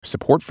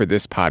Support for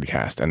this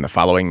podcast and the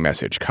following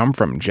message come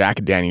from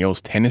Jack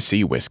Daniel's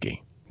Tennessee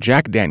Whiskey.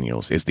 Jack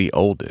Daniel's is the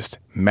oldest,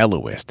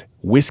 mellowest,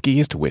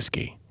 whiskiest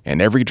whiskey,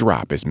 and every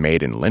drop is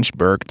made in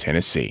Lynchburg,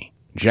 Tennessee.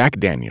 Jack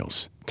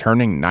Daniel's,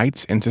 turning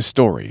nights into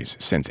stories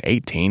since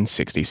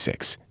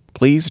 1866.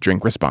 Please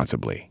drink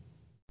responsibly.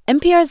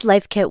 NPR's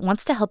Life Kit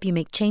wants to help you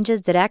make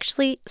changes that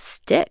actually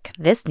stick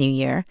this new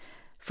year.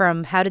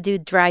 From how to do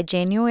dry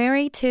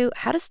January to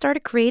how to start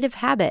a creative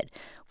habit.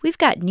 We've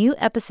got new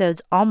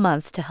episodes all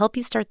month to help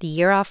you start the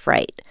year off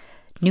right.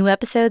 New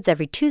episodes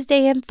every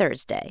Tuesday and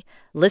Thursday.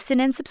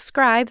 Listen and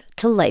subscribe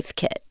to Life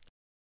Kit.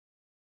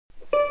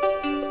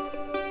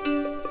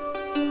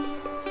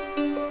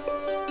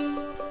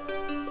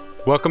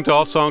 Welcome to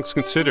All Songs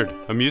Considered,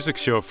 a music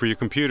show for your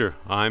computer.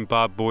 I'm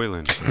Bob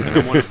Boylan, and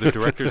I'm one of the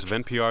directors of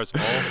NPR's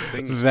All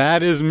Things.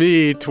 That is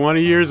me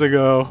 20 years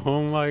ago.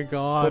 Oh, my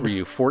God. What were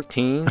you,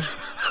 14?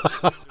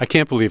 I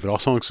can't believe it. All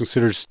Songs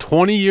Considered is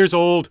 20 years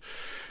old.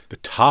 The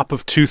top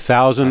of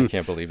 2000. I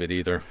can't believe it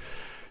either.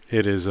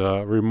 It is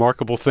a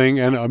remarkable thing,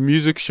 and a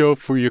music show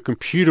for your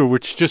computer,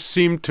 which just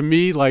seemed to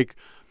me like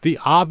the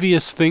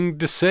obvious thing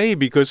to say,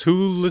 because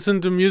who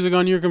listened to music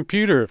on your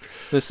computer?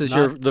 This is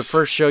the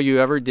first show you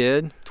ever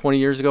did 20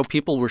 years ago.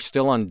 People were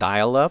still on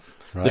dial-up.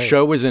 Right. The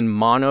show was in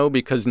mono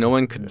because no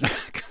one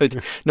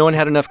no one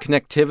had enough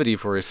connectivity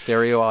for a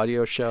stereo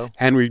audio show.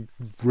 And we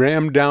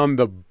rammed down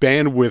the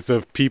bandwidth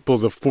of people,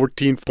 the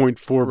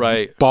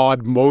 14.4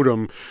 baud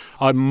modem,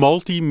 a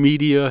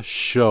multimedia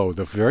show.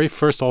 The very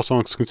first All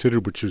Songs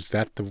Considered, which was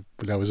that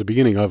was the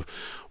beginning of,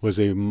 was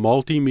a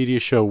multimedia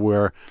show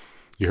where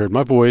you heard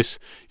my voice,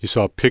 you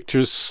saw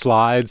pictures,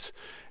 slides,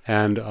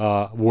 and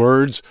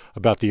words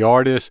about the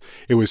artist.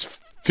 It was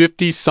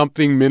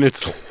 50-something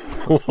minutes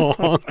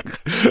long.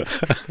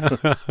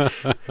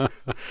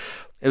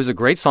 It was a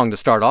great song to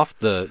start off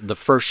the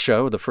first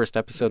show, the first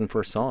episode and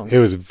first song. It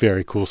was a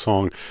very cool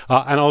song.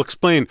 And I'll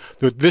explain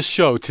this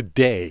show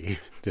today,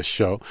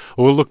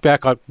 we'll look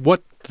back at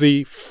what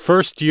the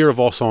first year of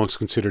All Songs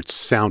Considered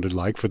sounded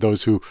like for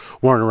those who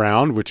weren't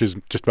around, which is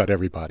just about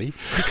everybody.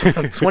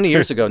 20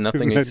 years ago,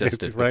 nothing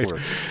existed before.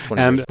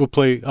 And we'll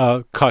play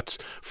cuts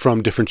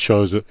from different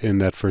shows in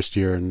that first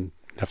year and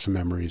have some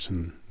memories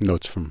and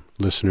notes from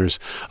listeners.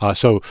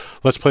 So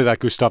let's play that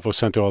Gustavo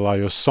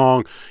Santaolalla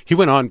song. He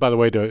went on, by the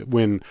way, to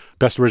win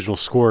Best Original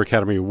Score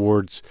Academy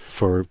Awards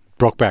for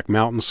Brokeback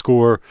Mountain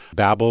score,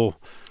 Babel.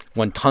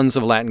 Won tons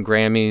of Latin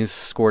Grammys,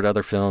 scored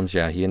other films.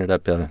 Yeah, he ended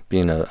up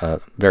being a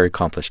very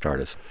accomplished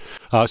artist.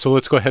 So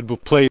let's go ahead. We'll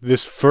play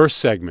this first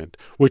segment,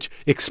 which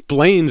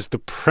explains the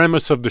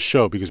premise of the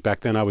show, because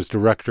back then I was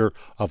director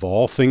of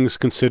All Things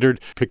Considered,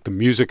 picked the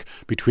music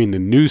between the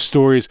news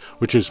stories,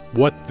 which is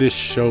what this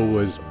show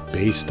was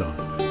based on.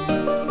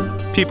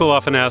 People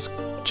often ask,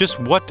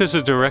 just what does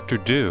a director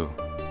do?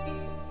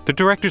 The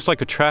director's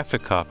like a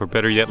traffic cop, or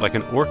better yet, like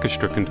an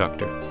orchestra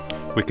conductor.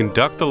 We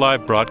conduct the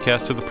live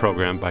broadcast of the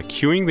program by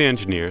cueing the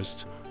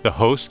engineers, the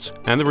hosts,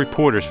 and the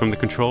reporters from the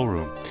control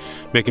room,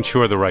 making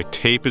sure the right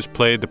tape is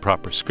played, the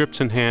proper scripts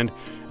in hand,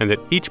 and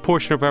that each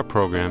portion of our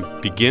program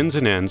begins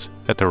and ends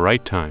at the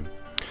right time.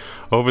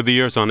 Over the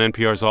years on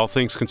NPR's All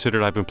Things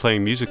Considered, I've been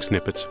playing music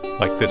snippets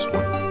like this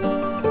one.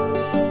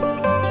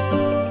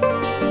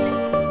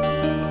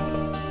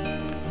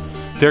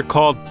 They're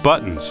called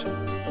buttons.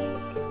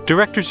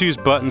 Directors use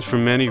buttons for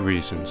many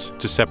reasons: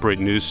 to separate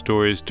news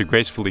stories, to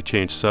gracefully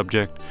change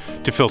subject,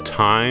 to fill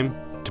time,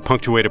 to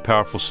punctuate a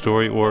powerful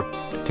story, or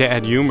to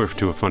add humor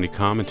to a funny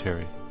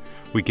commentary.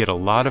 We get a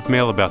lot of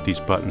mail about these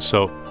buttons,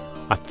 so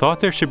I thought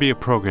there should be a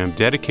program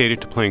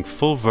dedicated to playing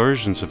full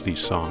versions of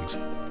these songs.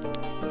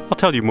 I'll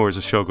tell you more as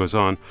the show goes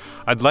on.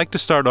 I'd like to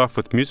start off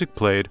with music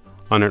played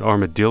on an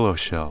armadillo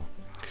shell.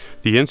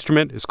 The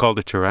instrument is called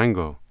a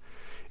charango.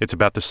 It's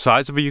about the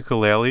size of a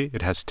ukulele,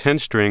 it has 10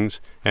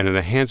 strings, and in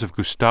the hands of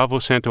Gustavo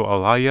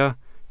Santaolalla,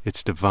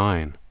 it's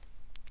divine.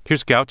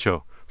 Here's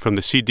Gaucho from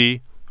the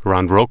CD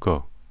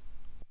Ronroco.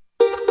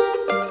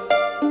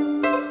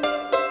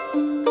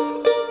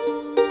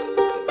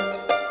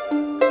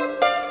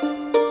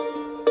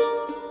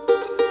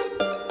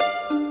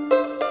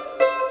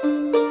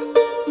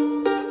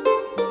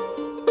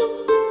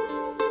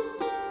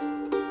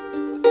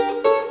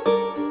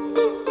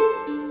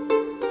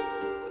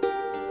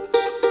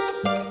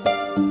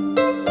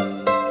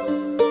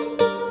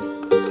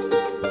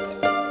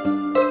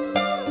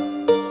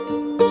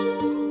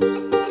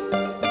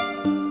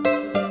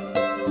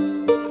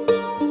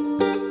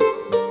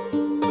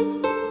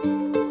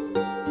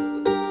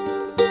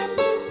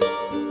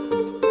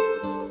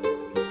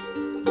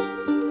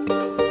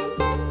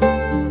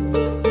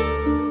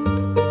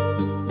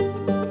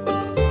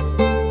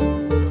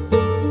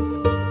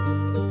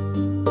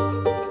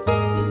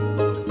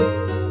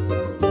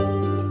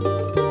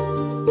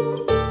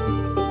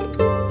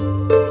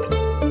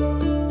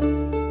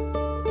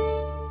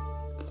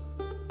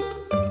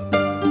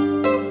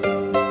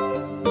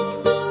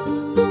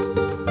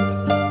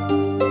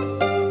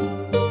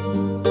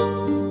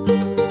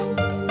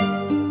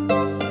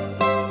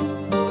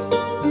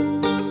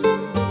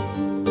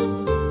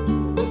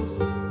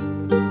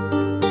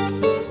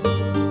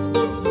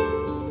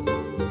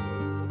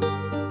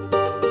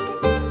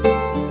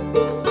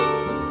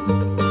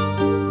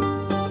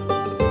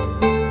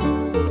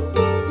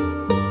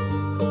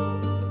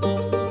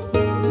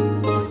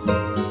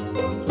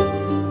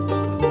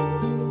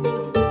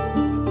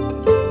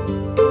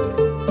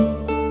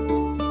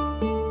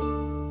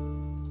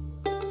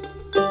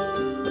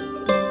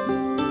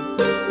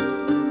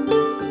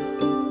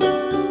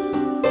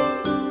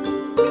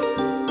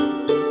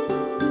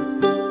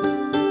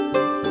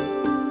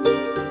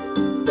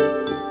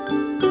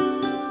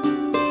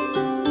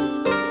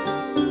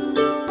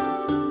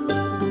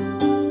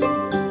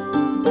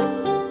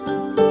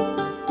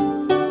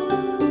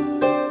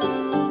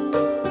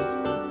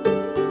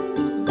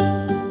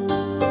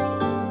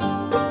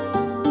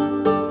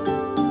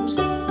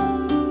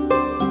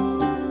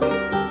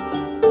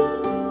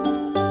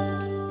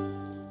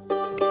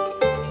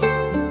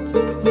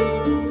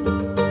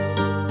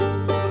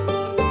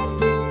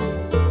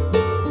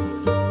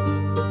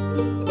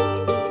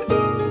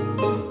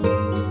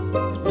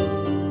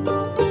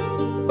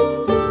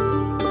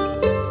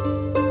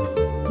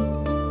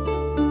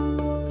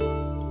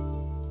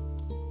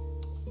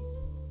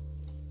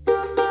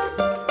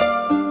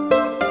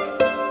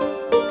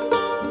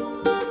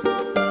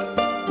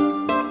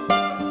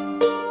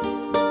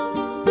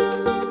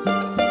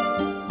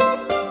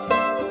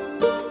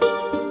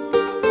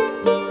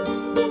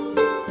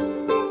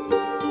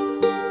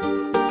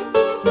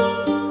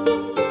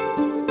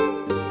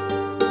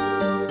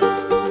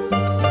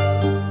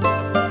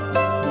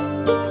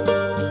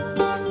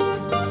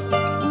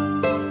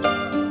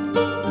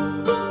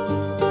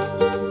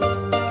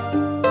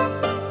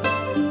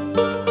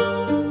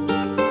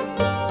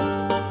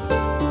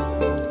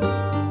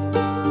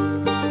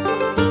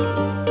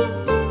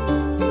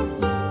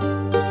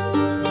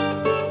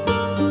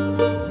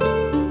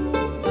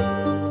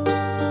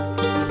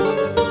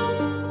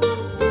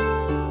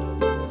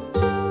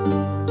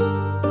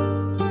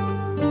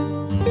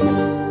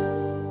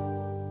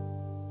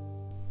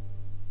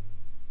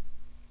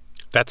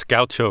 That's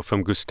Gaucho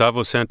from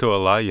Gustavo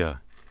Santaolalla.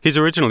 He's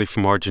originally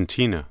from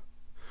Argentina.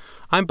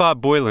 I'm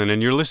Bob Boylan,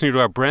 and you're listening to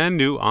our brand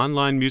new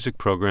online music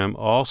program,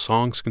 All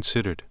Songs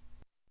Considered.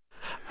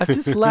 I'm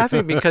just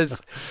laughing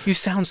because you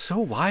sound so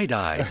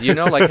wide-eyed. You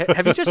know, like,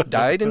 have you just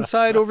died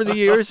inside over the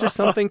years or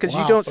something? Because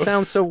you don't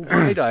sound so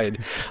wide-eyed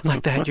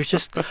like that. You're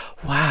just,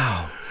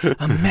 wow,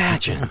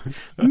 imagine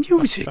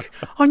music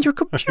on your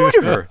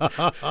computer.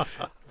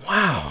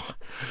 Wow.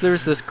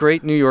 There's this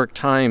great New York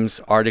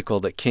Times article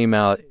that came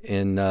out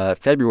in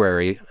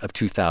February of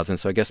 2000,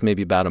 so I guess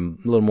maybe about a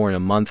little more than a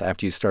month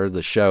after you started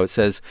the show. It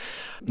says,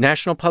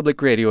 National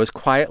Public Radio has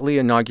quietly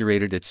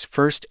inaugurated its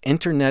first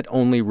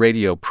internet-only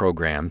radio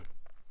program.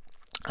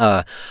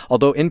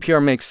 Although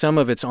NPR makes some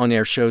of its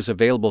on-air shows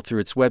available through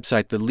its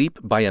website, the leap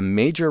by a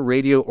major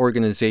radio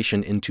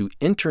organization into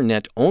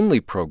internet-only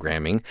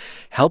programming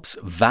helps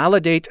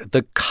validate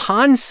the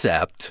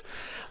concept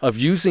of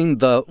using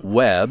the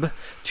web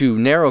to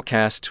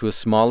narrowcast to a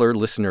smaller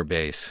listener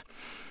base.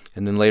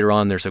 And then later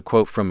on, there's a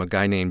quote from a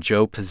guy named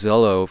Joe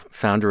Pizzillo,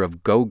 founder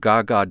of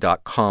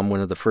GoGaga.com,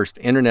 one of the first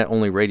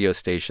internet-only radio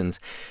stations,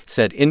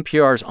 said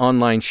NPR's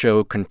online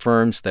show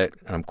confirms that,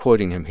 and I'm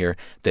quoting him here,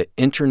 that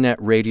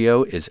internet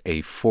radio is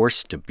a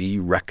force to be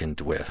reckoned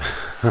with.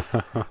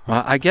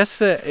 I guess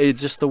that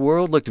the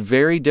world looked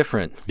very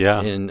different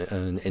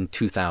in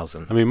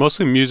 2000. I mean,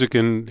 mostly music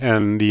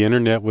and the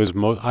internet was,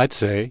 I'd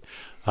say,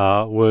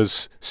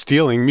 was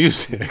stealing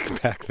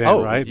music back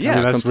then, right? Yeah, I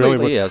mean, that's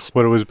really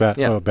what it was about.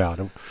 Yeah.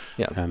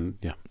 And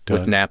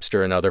with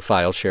Napster and other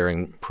file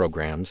sharing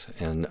programs.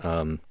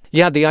 And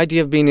the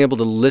idea of being able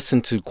to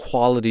listen to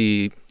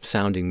quality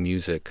sounding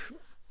music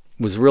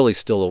was really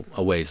still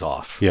a ways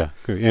off. Yeah,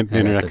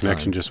 internet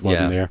connection just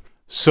wasn't there.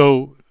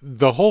 So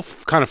the whole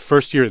kind of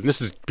first year, and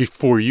this is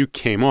before you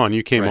came on.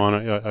 You came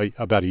on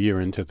about a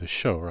year into the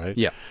show, right?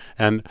 Yeah.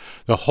 And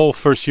the whole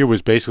first year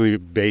was basically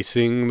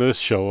basing the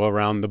show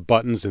around the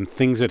buttons and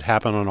things that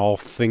happen on All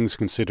Things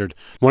Considered.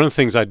 One of the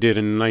things I did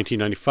in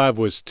 1995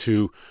 was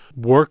to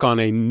work on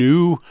a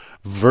new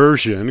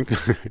version,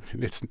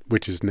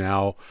 which is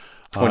now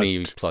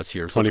 20 plus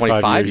years,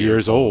 25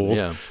 years old,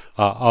 yeah.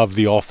 Of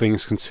the All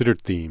Things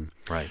Considered theme.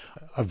 Right.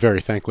 A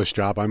very thankless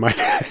job, I might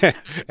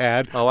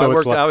add. Oh,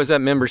 I was at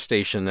Member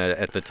Station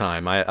at the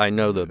time. I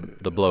know the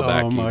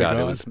blowback you got. God.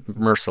 It was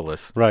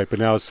merciless. Right, but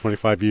now it's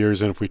 25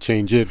 years, and if we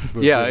change it...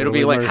 it'll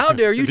be like, how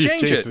dare you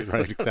change it?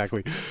 Right,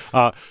 exactly.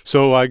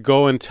 So I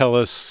go and tell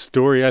a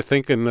story, I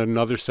think, in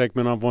another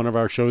segment of one of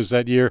our shows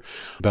that year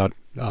about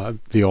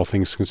the All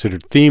Things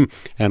Considered theme,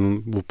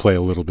 and we'll play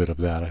a little bit of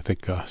that. I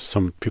think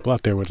some people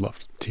out there would love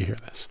to hear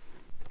this.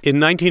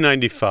 In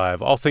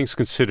 1995, All Things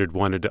Considered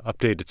wanted to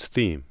update its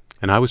theme,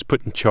 and I was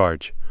put in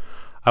charge.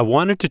 I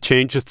wanted to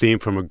change the theme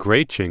from a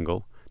great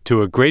jingle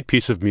to a great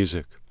piece of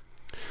music.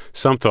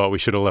 Some thought we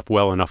should have left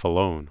well enough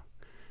alone.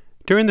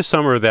 During the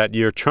summer of that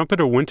year,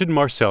 trumpeter Wynton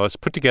Marsalis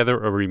put together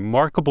a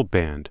remarkable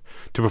band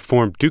to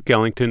perform Duke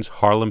Ellington's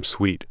Harlem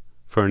Suite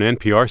for an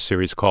NPR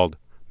series called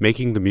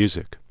Making the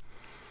Music.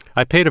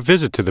 I paid a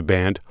visit to the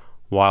band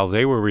while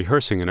they were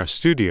rehearsing in our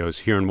studios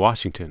here in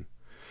Washington.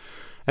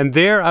 And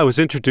there I was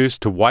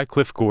introduced to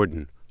Wycliffe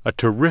Gordon, a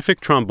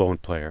terrific trombone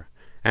player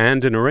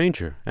and an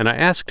arranger, and I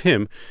asked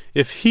him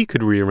if he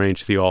could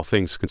rearrange the All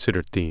Things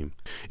Considered theme.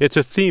 It's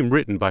a theme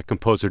written by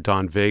composer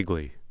Don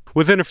Vagley.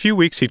 Within a few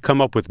weeks, he'd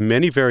come up with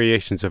many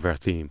variations of our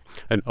theme.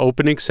 An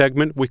opening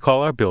segment we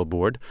call our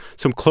billboard,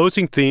 some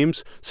closing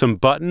themes, some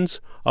buttons,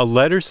 a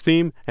letters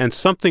theme, and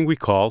something we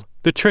call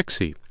the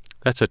Trixie.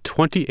 That's a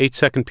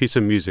 28-second piece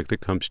of music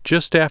that comes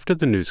just after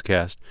the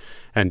newscast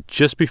and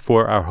just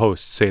before our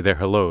hosts say their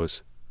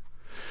hellos.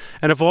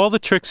 And of all the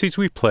Trixies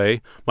we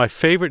play, my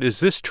favorite is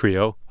this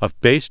trio of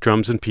bass,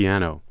 drums, and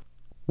piano.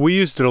 We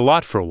used it a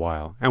lot for a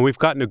while, and we've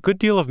gotten a good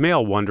deal of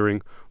mail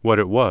wondering what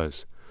it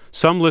was.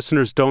 Some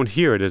listeners don't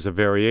hear it as a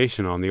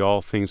variation on the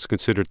All Things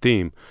Considered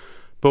theme,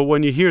 but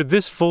when you hear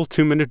this full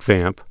 2-minute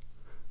vamp,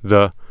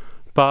 the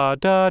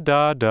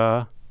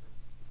ba-da-da-da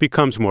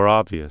becomes more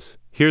obvious.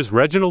 Here's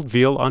Reginald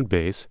Veal on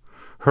bass,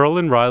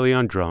 Herlin Riley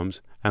on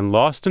drums, and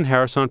Lawston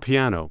Harris on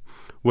piano,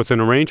 with an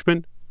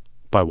arrangement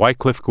by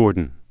Wycliffe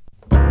Gordon.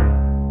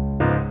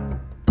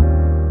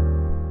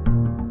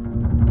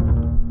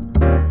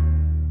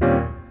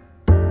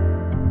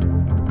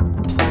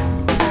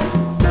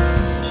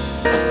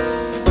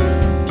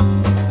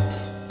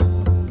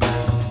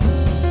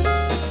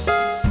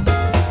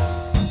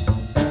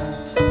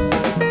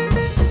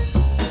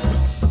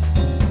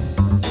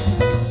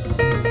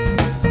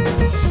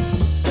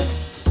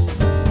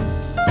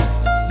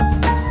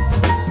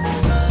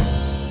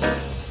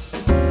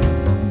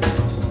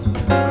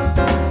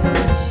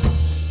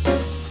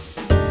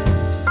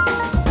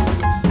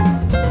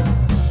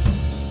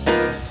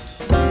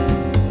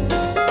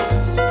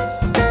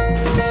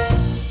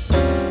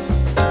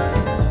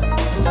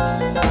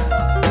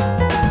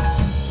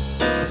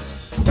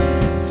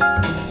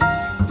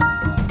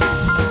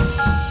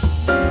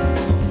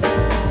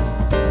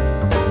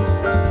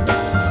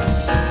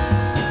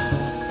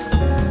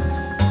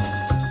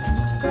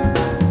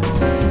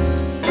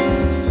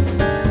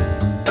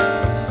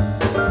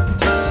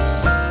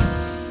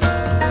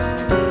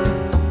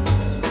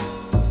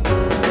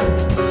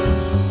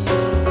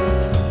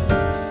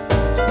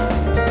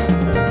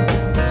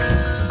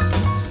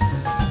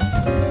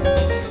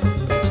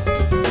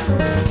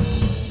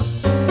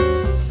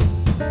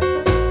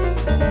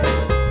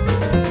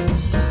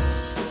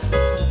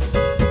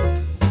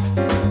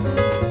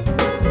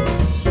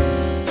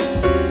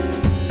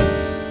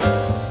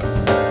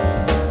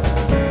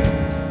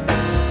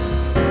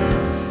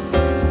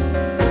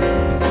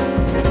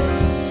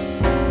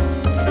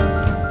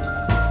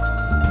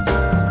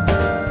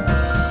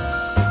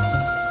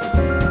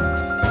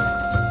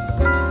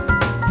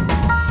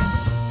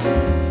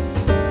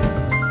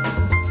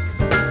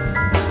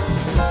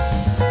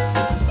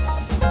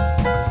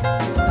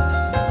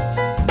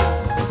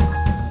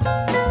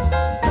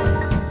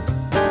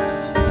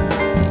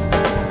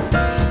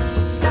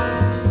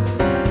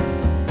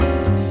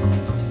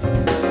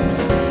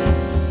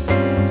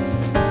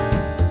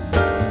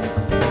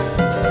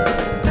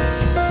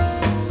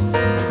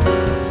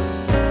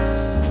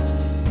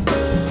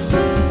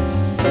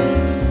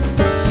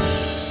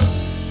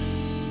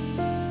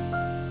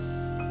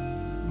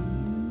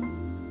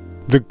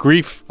 The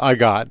grief I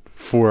got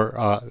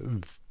for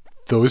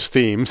those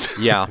themes.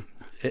 Yeah.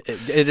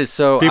 It is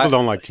so... People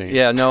don't like change.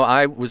 Yeah, no,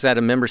 I was at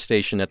a member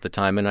station at the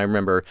time, and I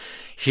remember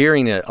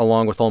hearing it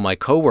along with all my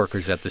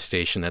coworkers at the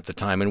station at the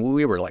time, and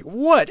we were like,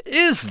 what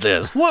is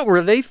this? What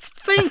were they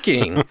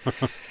thinking?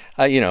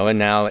 And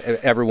now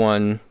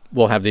everyone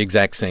will have the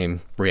exact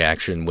same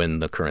reaction when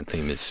the current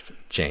theme is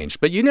changed.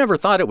 But you never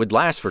thought it would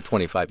last for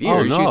 25 years.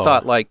 Oh, no. You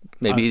thought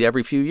maybe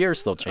every few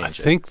years they'll change it.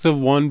 I think the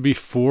one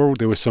before,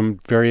 there was some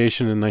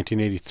variation in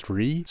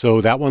 1983. So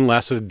that one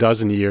lasted a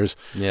dozen years.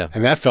 Yeah.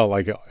 And that felt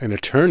like an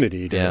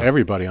eternity to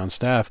everybody on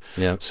staff.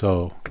 Yeah.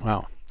 So,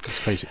 wow. It's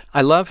crazy.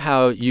 I love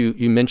how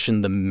you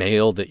mentioned the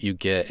mail that you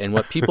get. And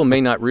what people may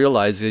not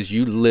realize is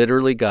you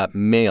literally got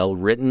mail,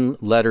 written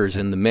letters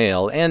in the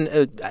mail. And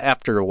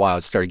after a while,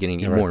 it started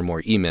getting more and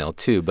more email,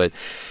 too. But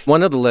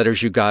one of the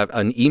letters you got,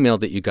 an email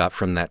that you got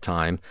from that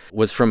time,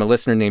 was from a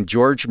listener named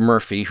George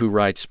Murphy, who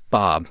writes,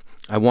 Bob,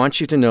 I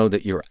want you to know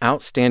that your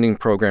outstanding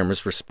program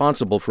is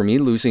responsible for me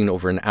losing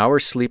over an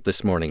hour's sleep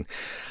this morning.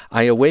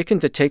 I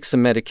awakened to take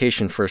some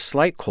medication for a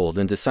slight cold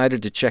and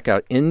decided to check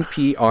out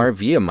NPR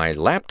via my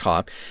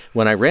laptop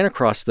when I ran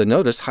across the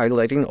notice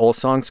highlighting All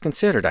Songs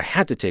Considered. I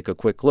had to take a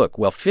quick look.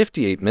 Well,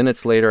 58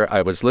 minutes later,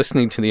 I was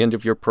listening to the end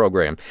of your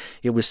program.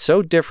 It was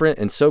so different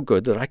and so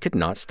good that I could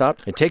not stop.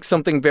 It takes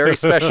something very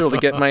special to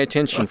get my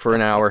attention for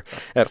an hour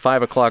at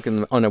 5 o'clock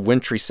on a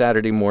wintry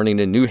Saturday morning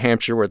in New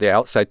Hampshire, where the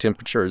outside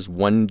temperature is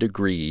 1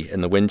 degree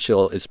and the wind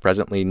chill is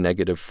presently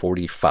negative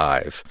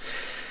 45.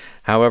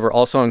 However,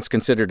 All Songs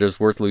Considered is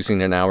worth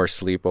losing an hour's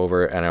sleep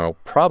over, and I will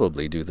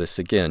probably do this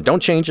again. Don't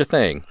change a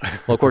thing.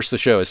 Well, of course, the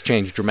show has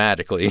changed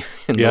dramatically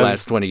in the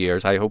last 20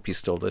 years. I hope he's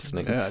still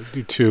listening. Yeah, I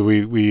do too.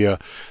 We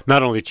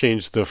not only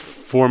changed the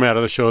format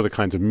of the show, the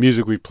kinds of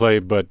music we play,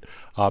 but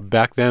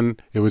back then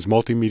it was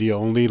multimedia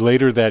only.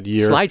 Later that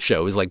year...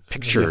 Slideshow is like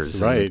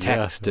pictures and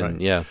text.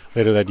 Later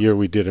that year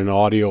we did an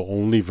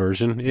audio-only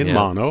version in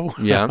mono.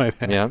 Yeah,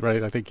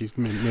 Right, I think you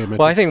may have mentioned.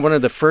 Well, I think one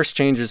of the first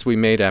changes we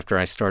made after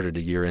I started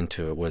a year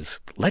into it was,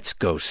 let's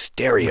go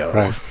stereo.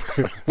 Right.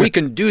 We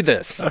can do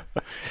this.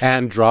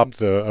 And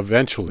dropped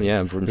eventually.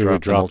 Yeah, dropped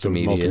the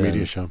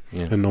multimedia show.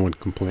 Yeah. And no one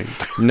complained.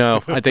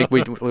 No, I think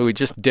we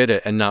just did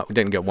it and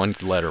didn't get one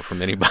letter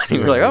from anybody.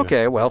 We're like,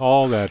 okay, well.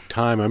 All that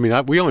time. I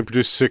mean, we only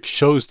produced 6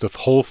 shows the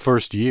whole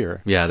first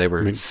year. Yeah, they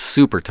were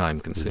super time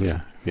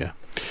consuming. Yeah.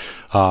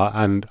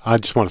 And I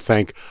just want to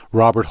thank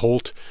Robert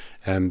Holt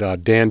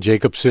and Dan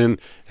Jacobson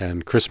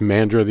and Chris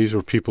Mandra. These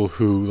were people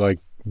who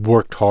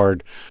worked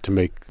hard to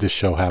make this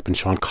show happen.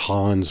 Sean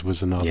Collins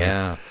was another.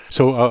 Yeah.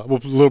 So a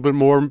little bit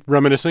more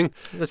reminiscing.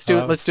 Let's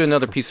do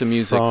another piece of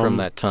music from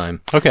that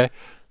time. Okay.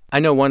 I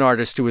know one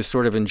artist who was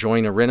sort of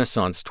enjoying a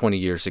renaissance 20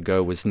 years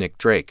ago was Nick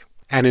Drake.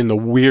 And in the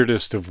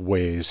weirdest of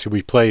ways. Should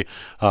we play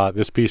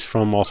this piece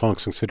from All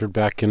Songs Considered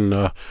back in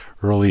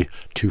early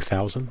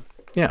 2000?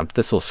 Yeah,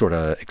 this will sort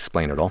of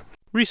explain it all.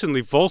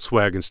 Recently,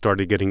 Volkswagen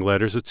started getting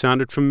letters that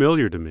sounded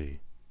familiar to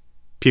me.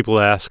 People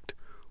asked,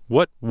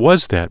 what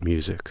was that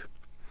music?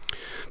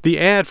 The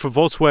ad for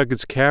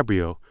Volkswagen's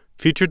Cabrio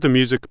featured the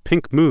music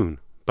Pink Moon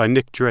by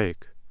Nick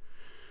Drake.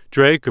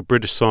 Drake, a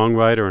British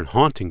songwriter and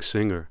haunting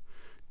singer,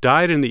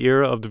 died in the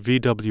era of the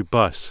VW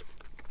bus.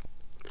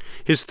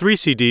 His 3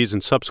 CDs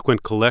and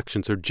subsequent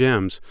collections are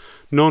gems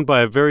known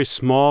by a very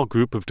small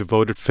group of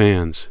devoted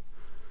fans.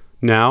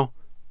 Now,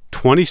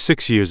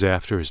 26 years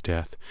after his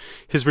death,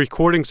 his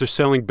recordings are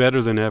selling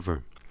better than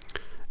ever.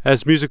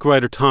 As music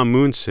writer Tom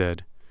Moon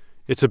said,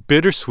 it's a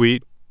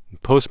bittersweet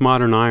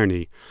postmodern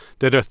irony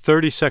that a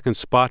 30-second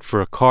spot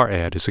for a car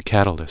ad is a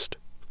catalyst.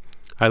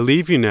 I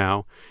leave you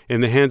now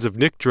in the hands of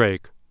Nick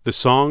Drake, the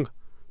song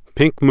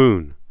Pink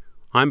Moon.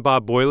 I'm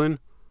Bob Boilen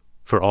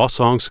for All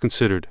Songs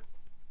Considered.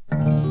 I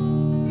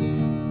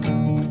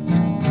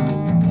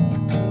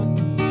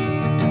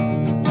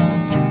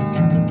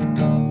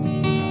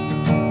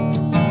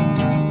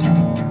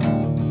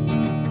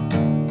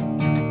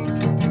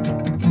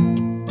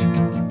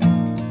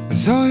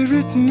saw it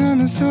written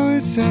and I saw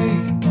it say,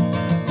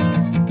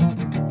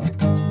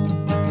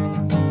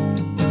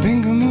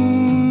 Pink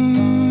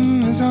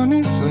moon is on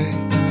its way.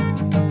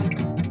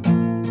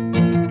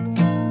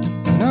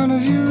 None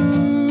of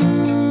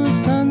you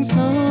stand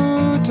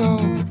so tall.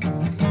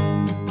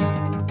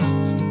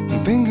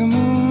 Pink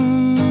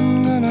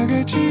moon gonna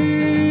get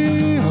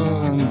you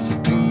all. It's a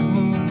pink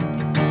moon.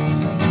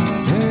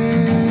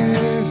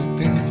 There's a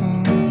pink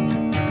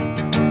moon.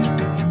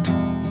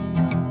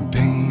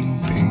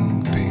 Pink,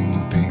 pink,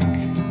 pink, pink.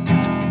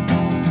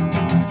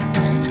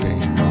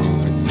 Pink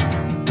moon.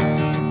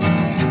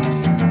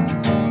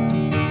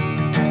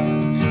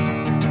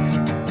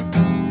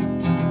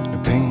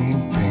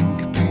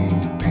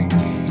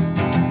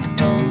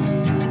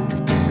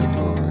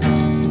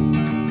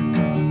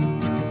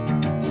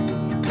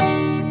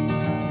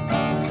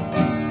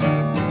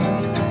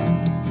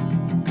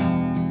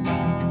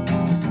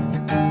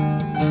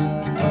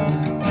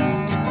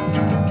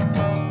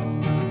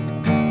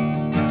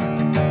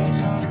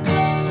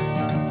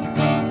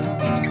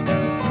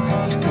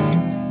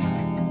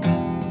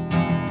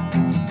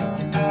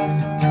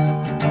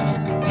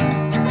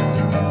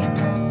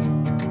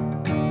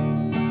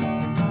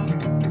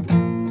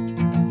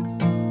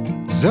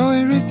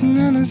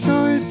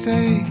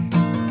 say.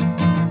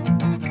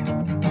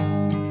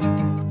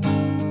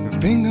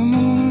 Being the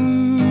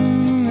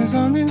moon is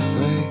on its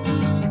way.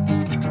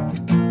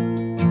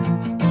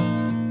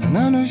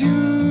 None of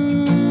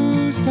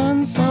you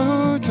stand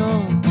so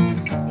tall.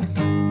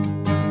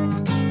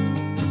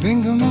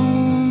 Being the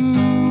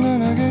moon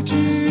gonna get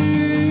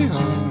you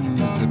home.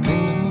 It's a pink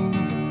moon.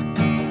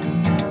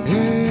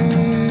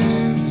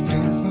 Yeah, it's a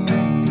pink moon.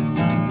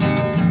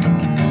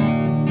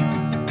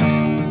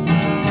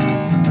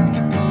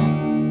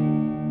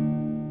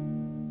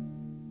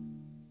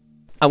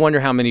 I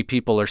wonder how many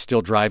people are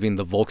still driving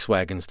the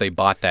Volkswagens they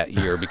bought that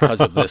year because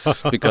of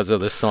this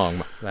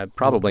song.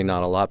 Probably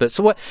not a lot. But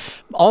so what?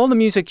 All the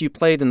music you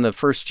played in the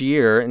first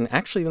year, and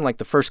actually even like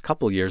the first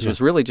couple of years, was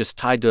really just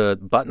tied to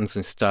buttons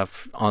and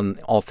stuff on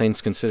All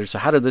Things Considered. So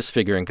how did this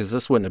figure in? Because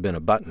this wouldn't have been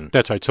a button.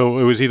 That's right. So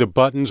it was either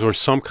buttons or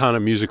some kind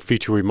of music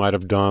feature we might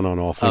have done on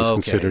All Things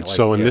Considered. Like,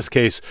 so in this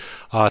case,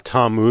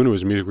 Tom Moon, who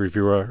was a music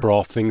reviewer for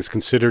All Things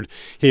Considered,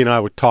 he and I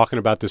were talking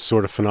about this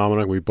sort of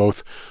phenomenon. We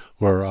both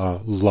were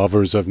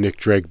lovers of Nick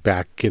Drake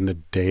back in the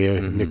day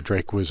Nick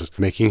Drake was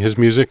making his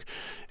music,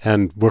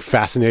 and we're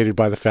fascinated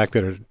by the fact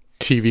that a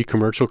TV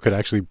commercial could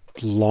actually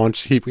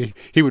launch. He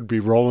would be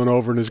rolling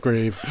over in his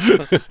grave.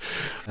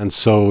 And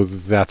so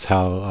that's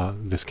how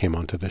this came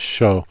onto this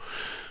show.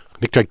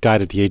 Nick Drake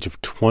died at the age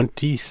of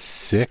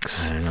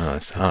 26. I know.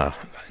 It's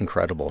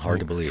incredible.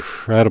 Hard to believe.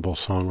 Incredible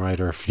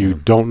songwriter. If you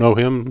don't know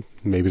him,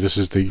 maybe this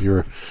is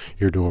your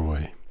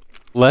doorway.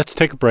 Let's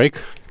take a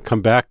break.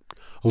 Come back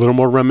a little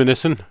more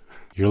reminiscent.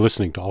 You're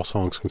listening to All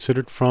Songs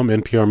Considered from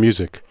NPR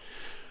Music,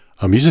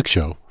 a music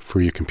show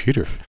for your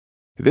computer.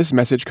 This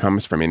message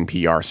comes from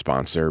NPR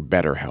sponsor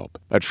BetterHelp,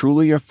 a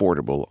truly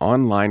affordable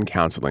online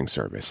counseling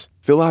service.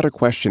 Fill out a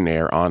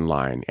questionnaire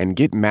online and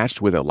get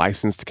matched with a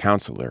licensed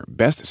counselor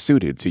best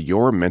suited to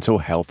your mental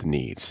health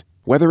needs.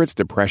 Whether it's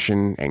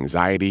depression,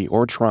 anxiety,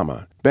 or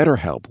trauma,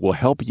 BetterHelp will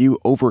help you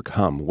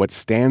overcome what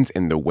stands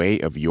in the way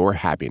of your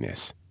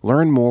happiness.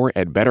 Learn more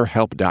at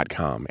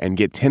BetterHelp.com and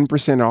get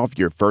 10% off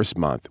your first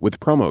month with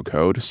promo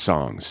code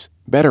SONGS.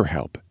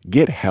 BetterHelp.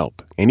 Get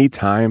help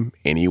anytime,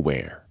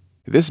 anywhere.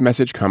 This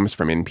message comes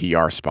from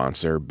NPR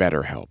sponsor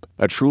BetterHelp,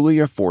 a truly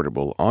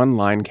affordable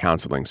online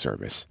counseling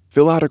service.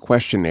 Fill out a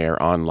questionnaire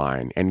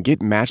online and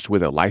get matched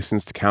with a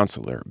licensed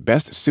counselor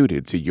best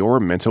suited to your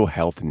mental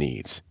health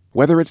needs.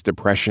 Whether it's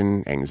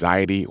depression,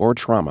 anxiety, or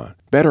trauma,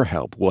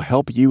 BetterHelp will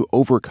help you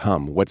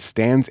overcome what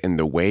stands in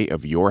the way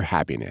of your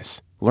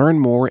happiness. Learn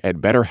more at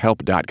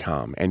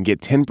BetterHelp.com and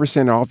get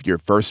 10% off your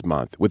first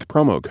month with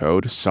promo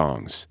code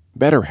SONGS.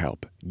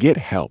 BetterHelp. Get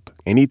help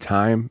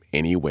anytime,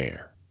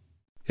 anywhere.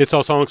 It's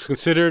All Songs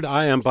Considered.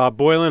 I am Bob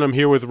Boilen. I'm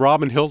here with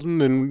Robin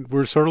Hilton, and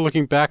we're sort of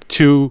looking back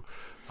to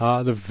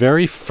the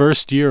very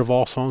first year of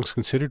All Songs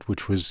Considered,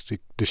 which was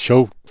the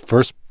show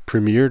first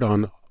premiered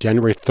on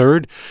January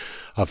 3rd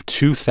of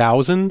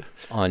 2000.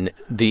 On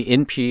the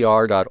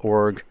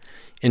NPR.org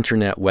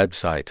internet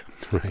website,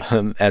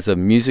 right. As a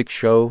music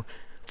show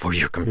for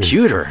your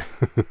computer.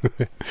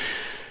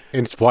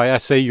 And it's why I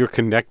say you're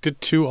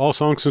connected to All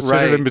Songs Considered.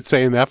 Right. I've been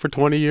saying that for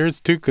 20 years,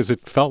 too, because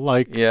it felt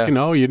like, you're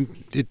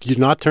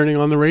not turning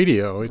on the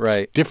radio.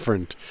 It's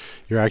different.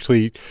 You're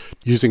actually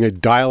using a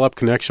dial-up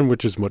connection,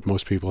 which is what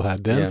most people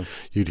had then. Yeah.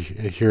 You'd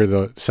hear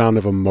the sound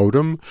of a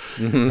modem.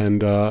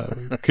 And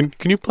can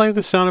you play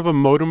the sound of a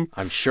modem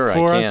I'm sure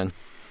for I us? can.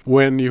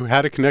 When you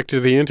had it connected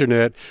to the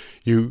internet,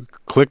 you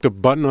clicked a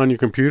button on your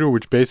computer,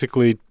 which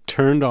basically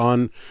turned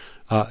on...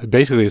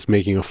 basically, it's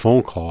making a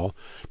phone call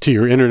to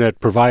your internet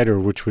provider,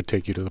 which would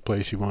take you to the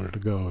place you wanted to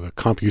go, the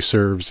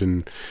CompuServes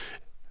and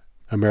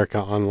America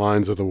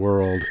Onlines of the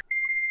world.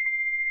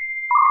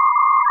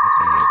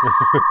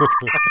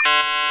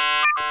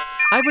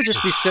 I would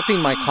just be sipping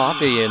my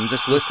coffee and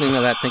just listening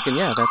to that, thinking,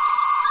 that's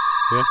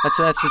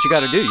what you got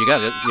to do. You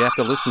have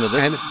to listen to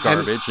this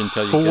garbage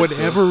until you. For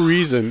whatever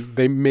reason,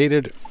 they made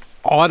it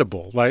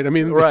audible, right? I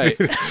mean, right.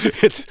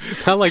 It's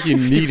not like you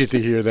needed to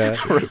hear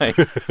that, right?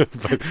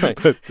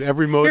 but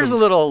every modem. Here's a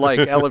little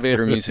like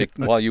elevator music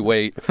while you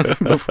wait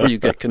before you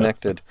get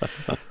connected.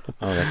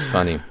 Oh, that's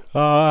funny.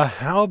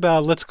 How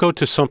about let's go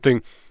to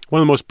something.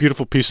 One of the most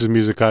beautiful pieces of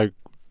music I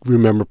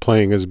remember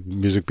playing as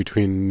music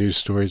between news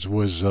stories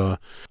was,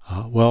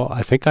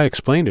 I think I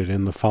explained it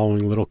in the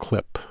following little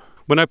clip.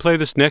 When I play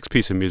this next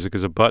piece of music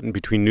as a button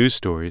between news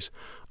stories,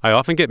 I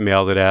often get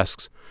mail that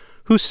asks,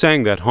 who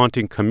sang that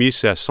haunting Camille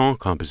Saint-Saëns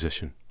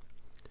composition?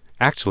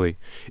 Actually,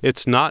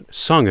 it's not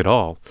sung at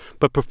all,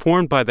 but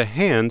performed by the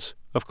hands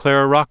of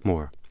Clara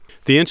Rockmore.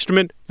 The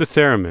instrument, the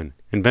theremin,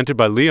 invented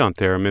by Leon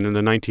Theremin in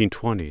the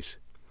 1920s.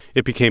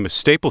 It became a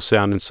staple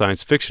sound in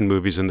science fiction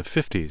movies in the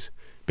 50s.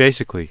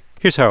 Basically,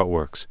 here's how it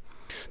works.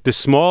 This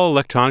small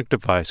electronic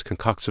device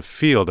concocts a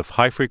field of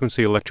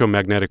high-frequency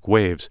electromagnetic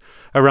waves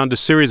around a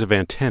series of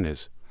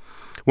antennas.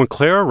 When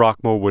Clara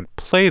Rockmore would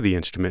play the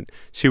instrument,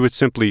 she would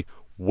simply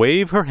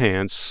wave her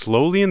hands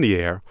slowly in the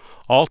air,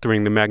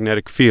 altering the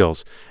magnetic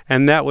fields,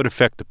 and that would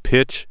affect the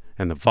pitch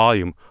and the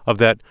volume of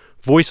that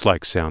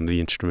voice-like sound the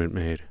instrument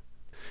made.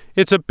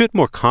 It's a bit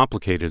more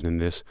complicated than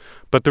this,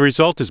 but the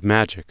result is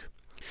magic.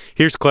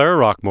 Here's Clara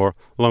Rockmore,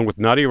 along with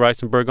Nadia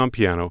Reisenberg on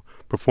piano,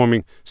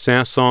 performing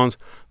Saint-Saëns'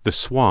 The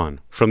Swan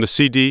from the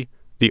CD,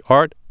 The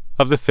Art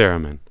of the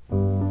Theremin.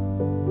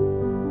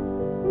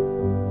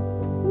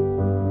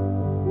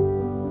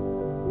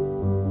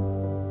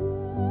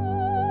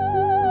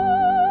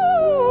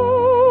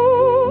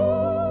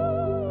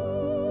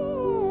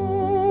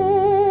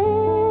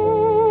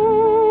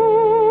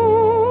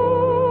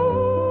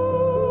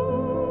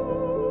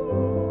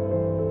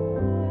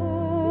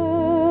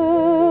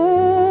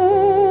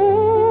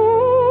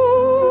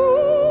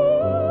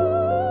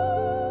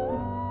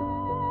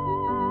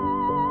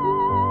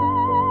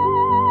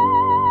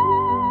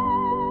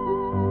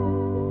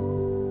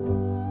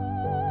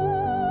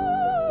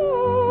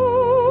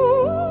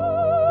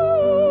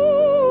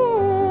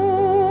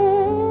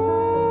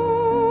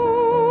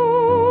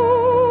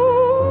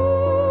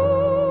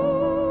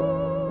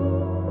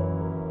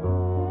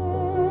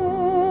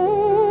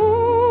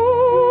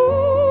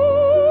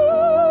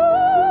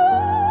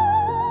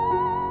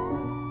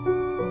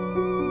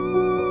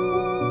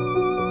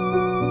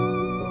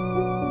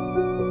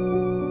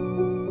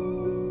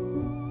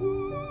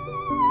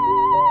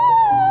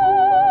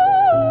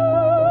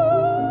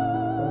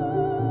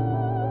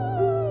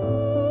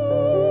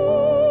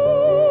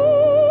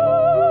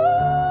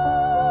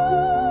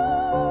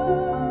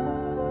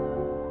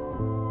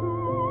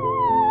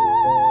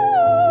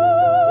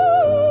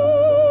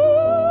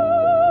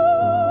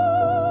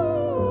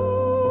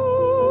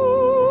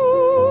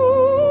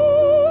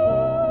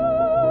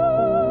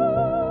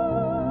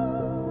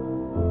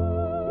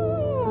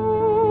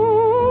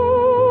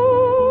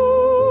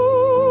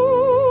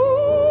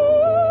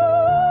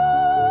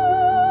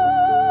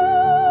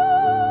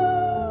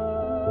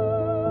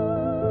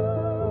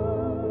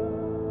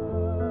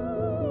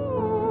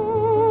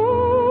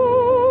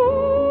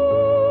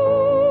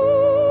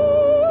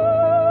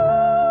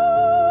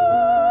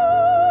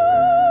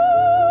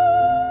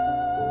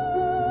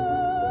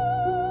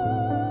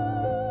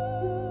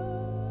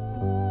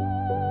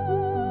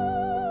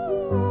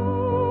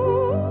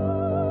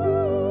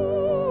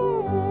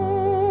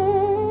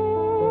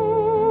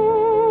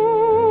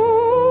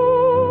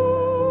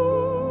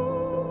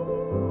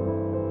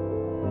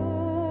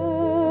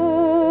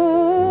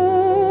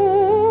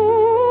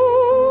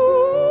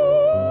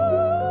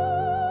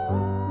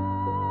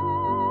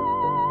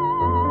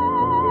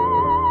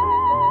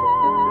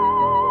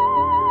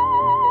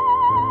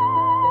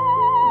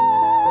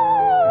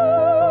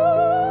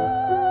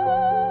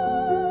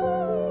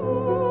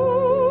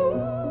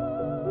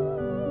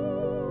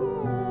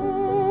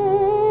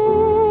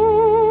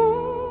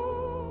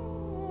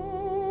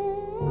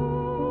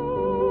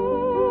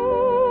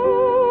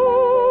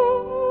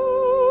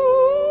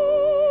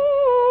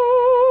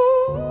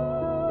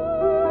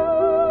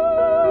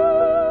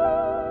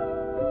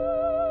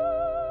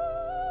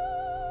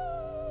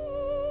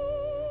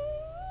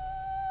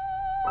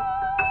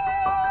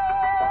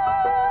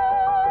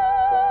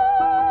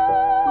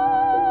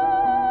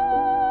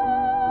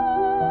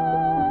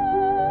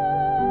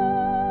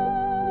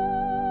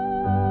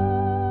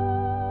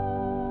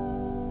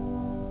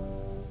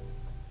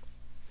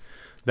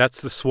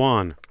 That's The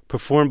Swan,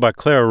 performed by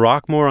Clara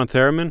Rockmore on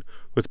theremin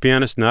with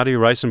pianist Nadia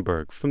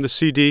Reisenberg from the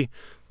CD,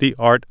 The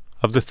Art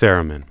of the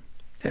Theremin.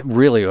 It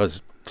really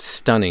was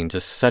stunning,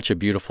 just such a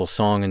beautiful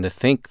song. And to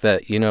think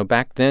that,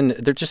 back then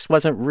there just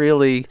wasn't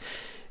really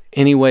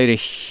any way to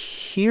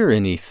hear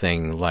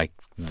anything like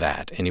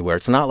that anywhere.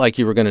 It's not like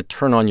you were going to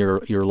turn on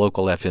your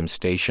local FM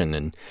station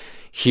and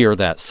hear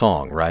that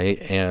song, right?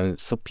 And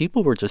so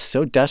people were just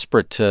so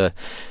desperate to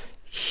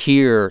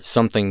hear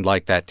something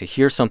like that, to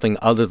hear something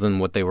other than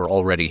what they were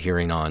already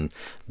hearing on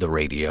the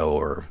radio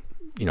or,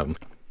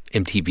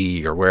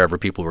 MTV or wherever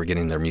people were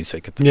getting their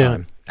music at the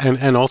time.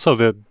 And also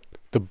the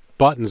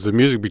buttons, the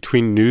music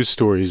between news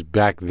stories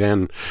back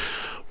then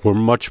were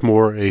much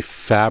more a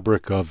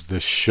fabric of the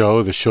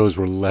show. The shows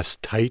were less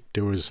tight.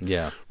 There was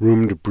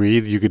room to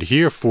breathe. You could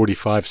hear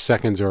 45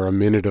 seconds or a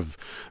minute of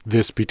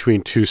this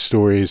between two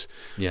stories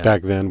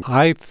back then.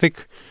 I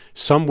think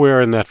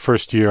somewhere in that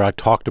first year, I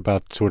talked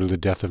about sort of the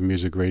death of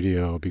music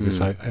radio because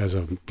I, as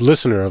a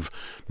listener of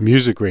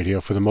music radio,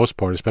 for the most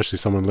part, especially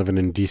someone living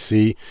in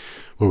D.C.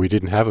 where we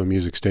didn't have a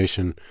music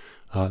station,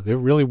 there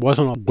really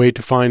wasn't a way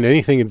to find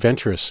anything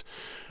adventurous,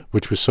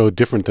 which was so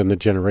different than the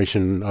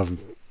generation of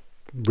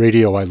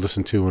radio I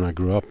listened to when I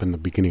grew up in the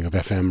beginning of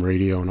FM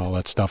radio and all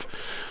that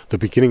stuff. The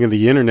beginning of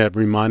the internet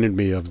reminded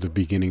me of the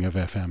beginning of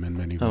FM in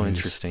many ways. Oh,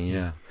 interesting,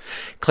 yeah.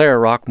 Clara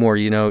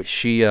Rockmore,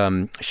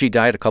 she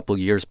died a couple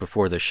years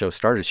before the show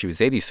started. She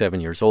was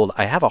 87 years old.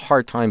 I have a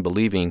hard time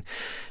believing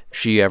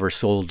she ever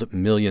sold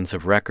millions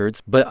of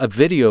records, but a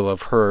video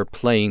of her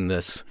playing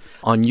this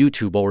on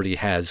YouTube already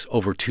has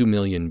over 2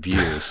 million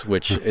views,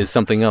 which is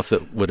something else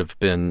that would have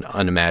been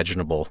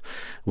unimaginable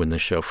when the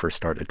show first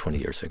started 20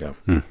 years ago.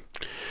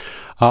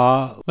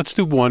 Let's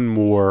do one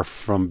more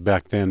from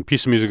back then.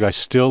 Piece of music I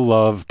still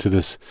love to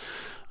this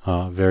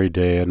very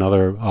day.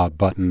 Another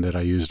button that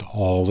I used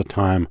all the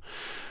time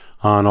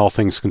on All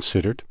Things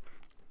Considered.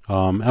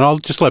 And I'll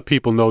just let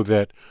people know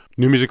that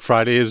New Music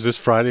Friday is this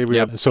Friday.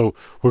 So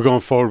we're going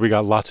forward. We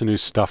got lots of new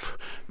stuff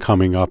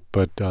coming up,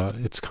 but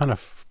it's kind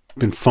of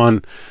been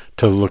fun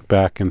to look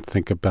back and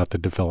think about the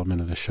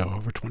development of the show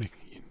over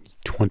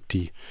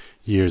 20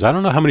 years. I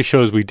don't know how many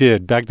shows we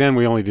did. Back then,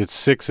 we only did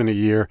 6 in a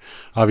year.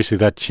 Obviously,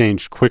 that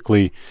changed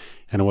quickly,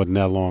 and it wasn't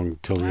that long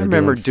till we were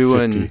remember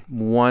doing 50.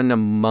 One a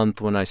month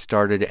when I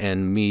started,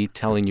 and me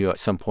telling you at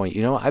some point,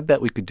 I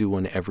bet we could do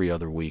one every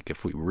other week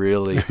if we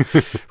really,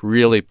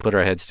 really put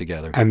our heads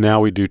together. And now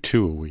we do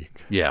 2 a week.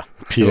 Yeah.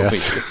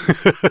 P.S.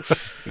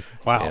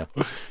 Wow.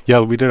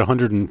 Yeah, we did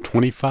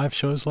 125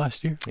 shows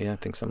last year. Yeah, I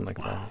think something like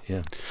that.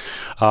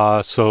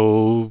 Yeah.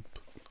 So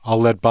I'll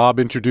let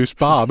Bob introduce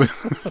Bob,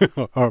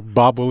 or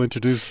Bob will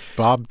introduce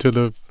Bob to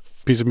the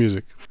piece of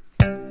music.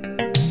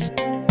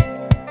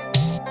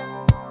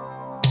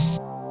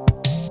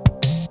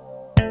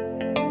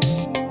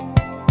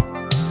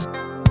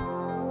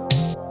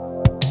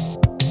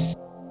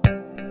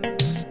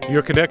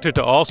 You're connected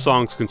to All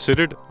Songs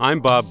Considered. I'm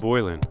Bob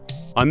Boylan.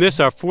 On this,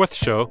 our 4th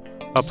show,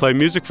 I'll play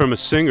music from a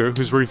singer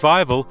whose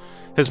revival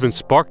has been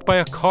sparked by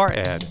a car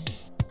ad.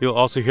 You'll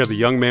also hear the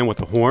young man with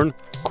the horn,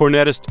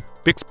 cornetist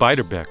Bix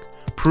Beiderbecke,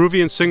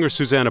 Peruvian singer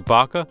Susana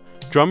Baca,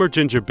 drummer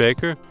Ginger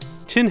Baker,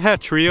 Tin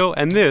Hat Trio,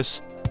 and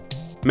this,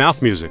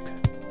 Mouth Music.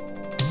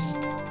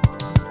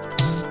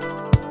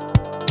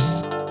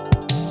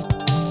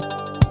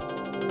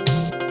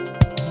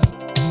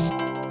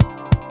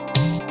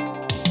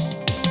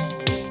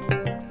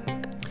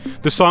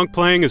 The song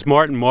playing is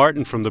Martin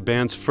Martin from the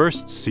band's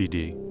first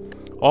CD.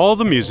 All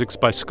the music's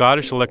by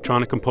Scottish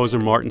electronic composer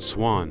Martin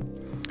Swan.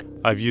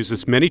 I've used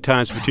this many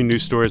times between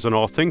news stories on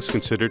All Things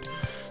Considered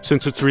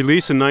since its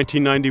release in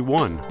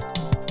 1991.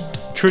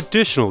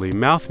 Traditionally,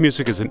 mouth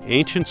music is an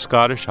ancient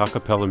Scottish a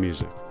cappella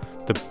music.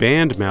 The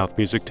band mouth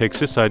music takes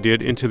this idea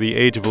into the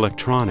age of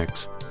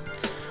electronics.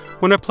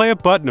 When I play a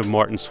button of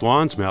Martin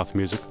Swan's mouth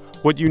music,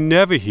 what you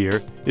never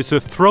hear is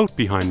the throat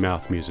behind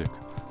mouth music,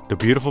 the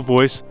beautiful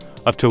voice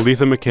of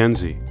Talitha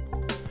Mackenzie.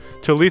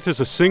 Talitha is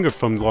a singer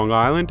from Long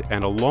Island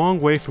and a long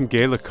way from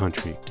Gaelic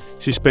country.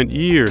 She spent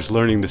years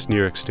learning this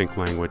near-extinct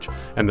language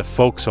and the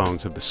folk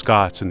songs of the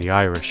Scots and the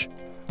Irish.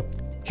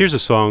 Here's a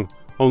song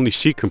only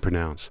she can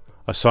pronounce,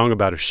 a song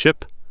about a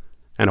ship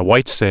and a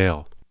white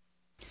sail.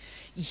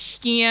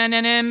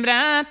 Iskianen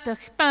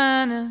bratach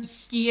pana,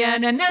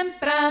 iskianen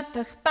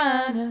bratach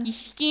pana,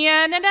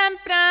 iskianen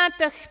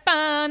bratach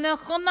pana,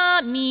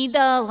 chona mi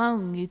da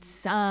lang it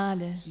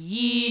sale.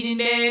 Hierin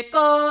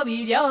beko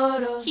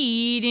biljoro,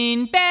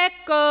 hierin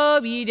beko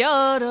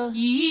biljoro,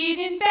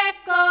 hierin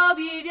beko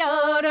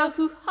biljoro,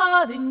 hu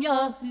hadden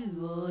ja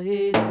hu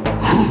oed.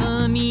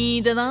 Chona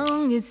mi da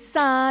lang it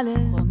sale,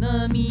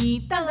 chona mi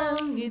da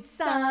lang it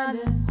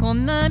sale,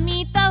 chona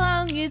mi da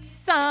lang it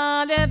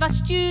sale, was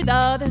du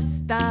da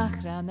des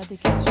Stachra na de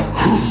kitsch.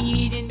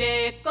 Hierin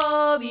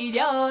beko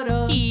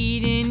biljoro,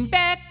 hierin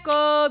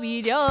beko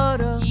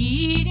biljoro,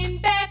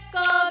 hierin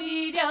beko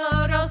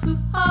biljoro, hu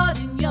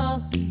hadden ja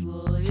hu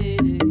oede.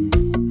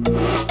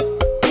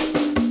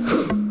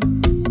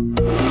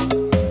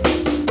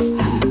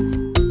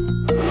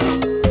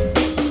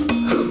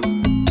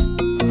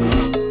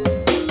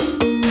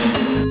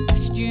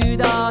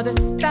 Studa de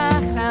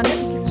Stachra na de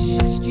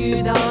kitsch,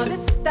 studa de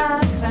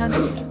Stachra na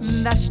de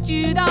kitsch, da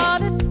studa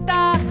de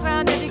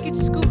Stachra na de kitsch.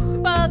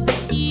 Scupa de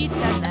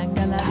kita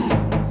nagala,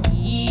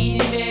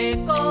 hierin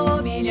beko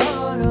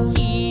biljoro,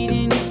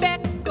 hierin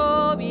beko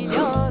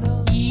biljoro,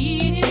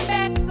 hierin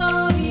beko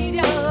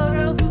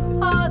biljoro, hu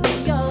hadden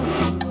ja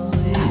hu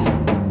oed.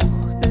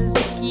 Scupa de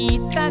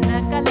kita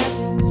nagala,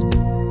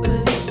 scupa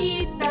de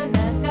kita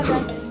nagala,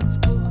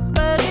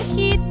 scupa de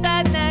kita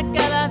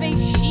nagala, vem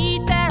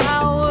shita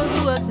ao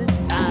rua de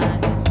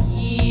Spana.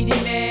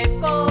 Hierin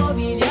beko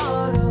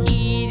biljoro,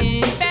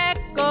 hierin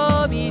beko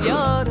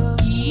biljoro.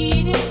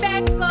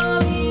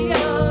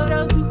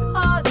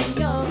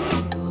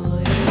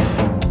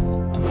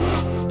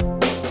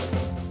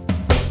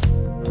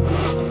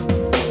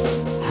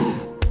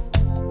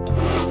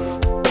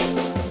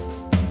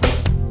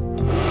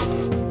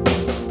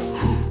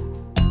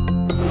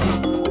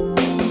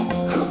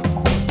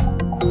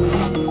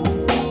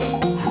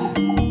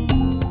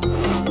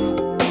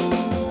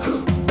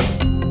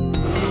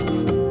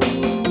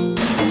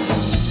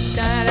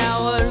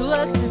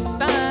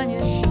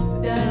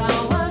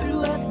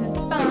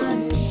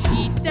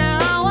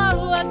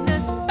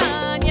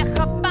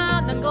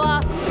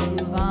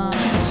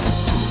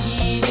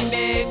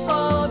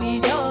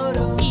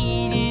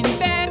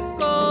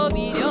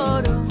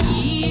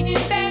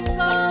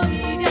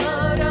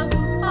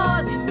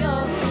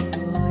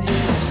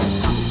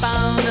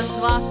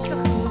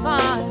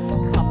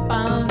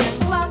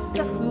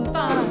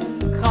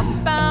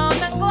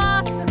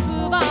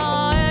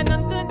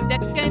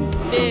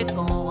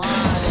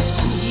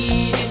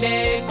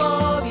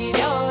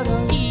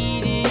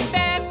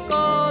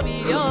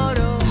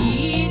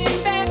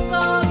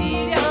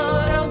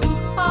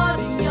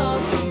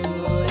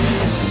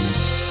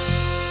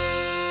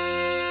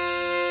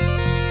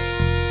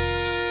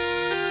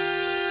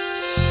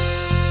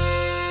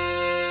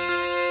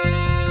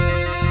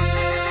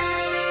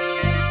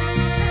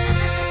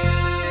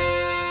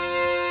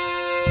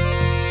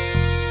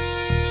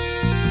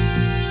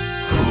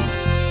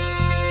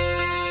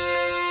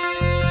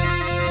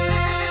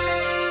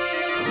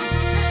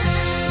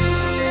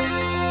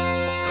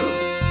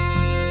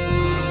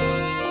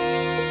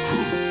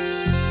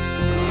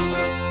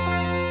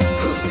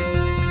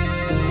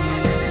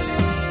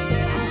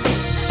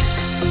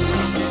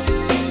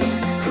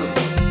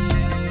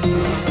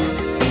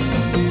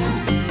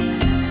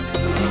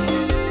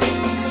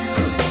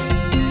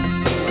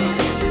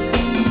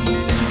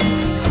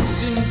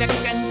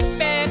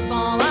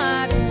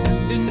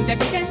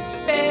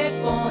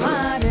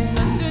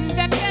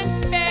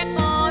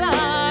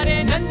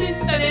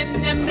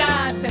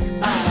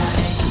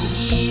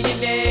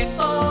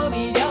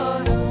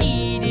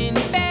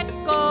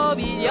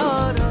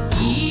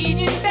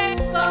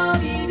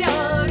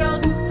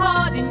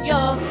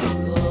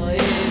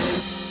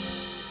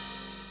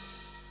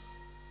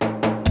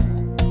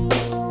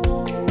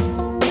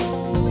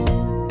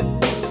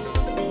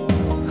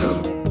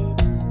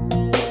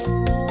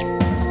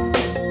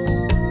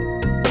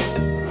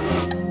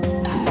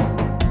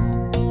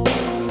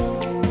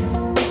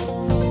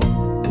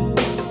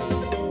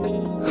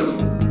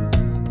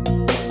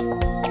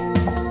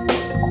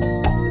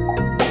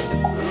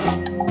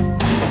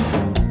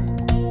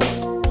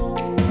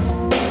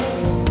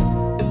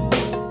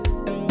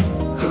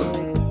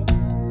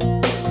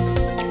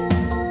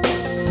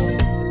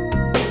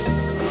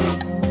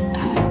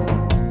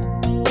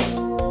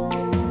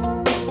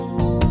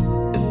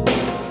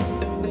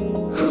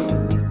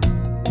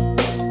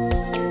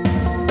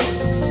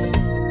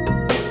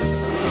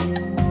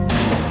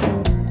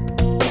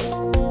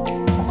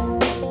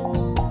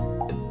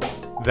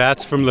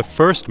 That's from the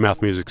first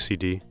Mouth Music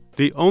CD,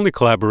 the only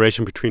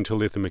collaboration between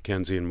Talitha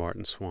McKenzie and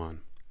Martin Swan.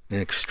 An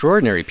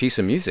extraordinary piece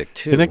of music,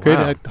 too. Isn't that great?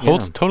 Wow.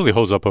 It totally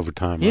holds up over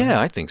time. Yeah,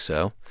 right? I think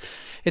so.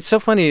 It's so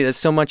funny that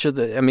so much of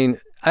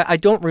I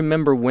don't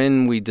remember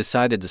when we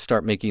decided to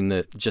start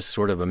making just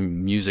sort of a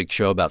music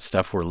show about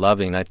stuff we're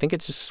loving. I think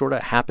it just sort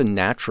of happened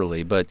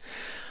naturally, but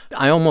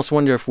I almost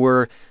wonder if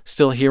we're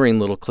still hearing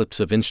little clips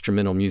of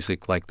instrumental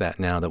music like that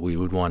now that we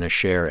would want to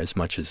share as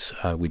much as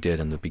we did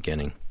in the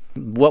beginning.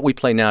 What we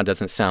play now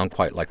doesn't sound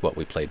quite like what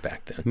we played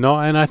back then. No,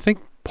 and I think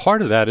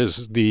part of that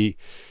is the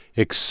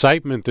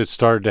excitement that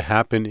started to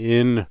happen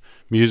in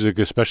music,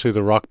 especially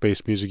the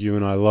rock-based music you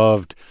and I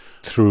loved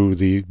through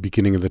the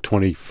beginning of the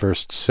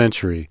 21st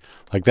century.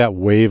 Like that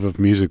wave of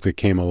music that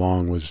came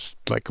along was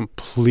like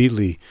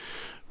completely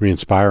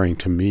re-inspiring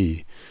to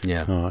me.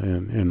 Yeah.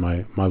 And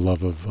my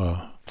love of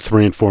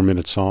 3 and 4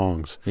 minute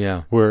songs.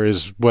 Yeah.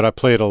 Whereas what I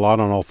played a lot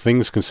on All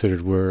Things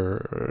Considered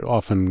were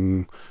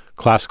often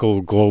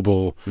classical,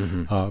 global,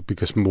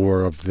 because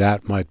more of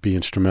that might be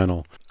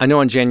instrumental. I know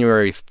on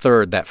January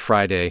 3rd, that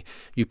Friday,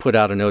 you put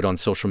out a note on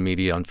social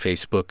media, on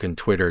Facebook and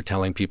Twitter,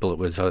 telling people it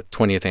was a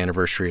 20th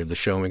anniversary of the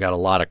show, and we got a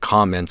lot of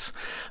comments.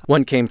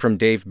 One came from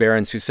Dave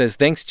Behrens, who says,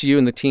 "Thanks to you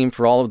and the team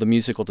for all of the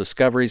musical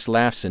discoveries,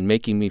 laughs, and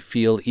making me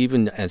feel,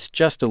 even as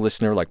just a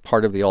listener, like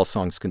part of the All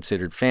Songs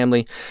Considered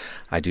family."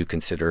 I do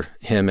consider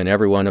him and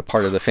everyone a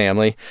part of the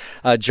family.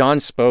 John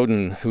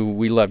Spoden, who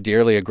we love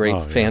dearly, a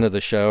great fan of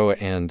the show,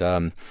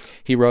 and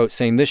he wrote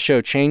saying, "This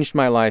show changed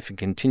my life and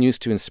continues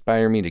to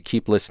inspire me to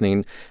keep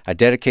listening. I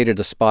dedicated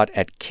a spot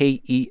at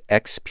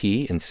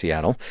KEXP in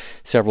Seattle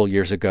several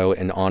years ago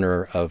in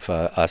honor of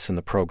us in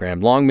the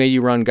program. Long may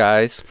you run,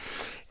 guys."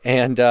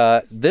 And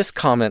this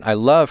comment I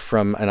love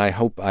from, and I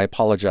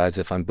apologize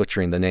if I'm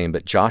butchering the name,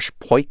 but Josh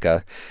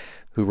Poika,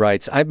 who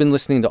writes, "I've been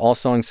listening to All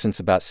Songs since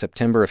about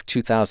September of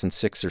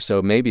 2006 or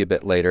so, maybe a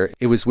bit later.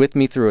 It was with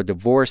me through a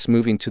divorce,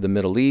 moving to the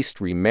Middle East,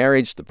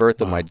 remarriage, the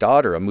birth of my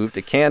daughter, a move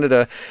to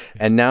Canada,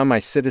 and now my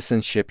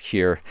citizenship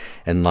here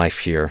and life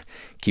here.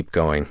 Keep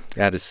going."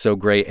 That is so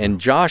great. And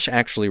Josh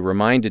actually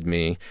reminded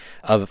me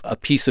of a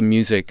piece of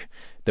music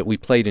that we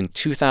played in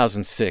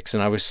 2006,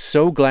 and I was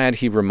so glad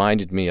he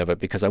reminded me of it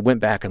because I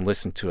went back and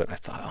listened to it. I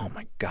thought, oh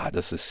my God,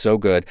 this is so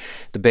good.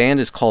 The band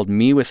is called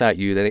Me Without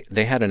You.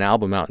 They had an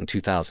album out in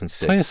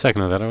 2006. Play a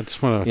second of that. I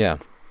just want to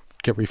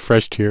get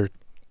refreshed here.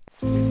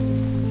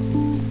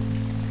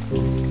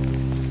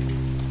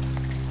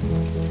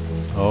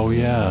 Oh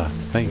yeah,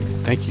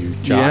 thank you,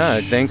 Josh. Yeah,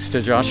 thanks to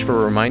Josh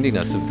for reminding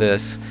us of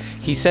this.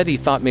 He said he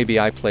thought maybe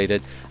I played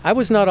it. I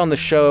was not on the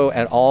show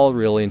at all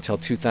really until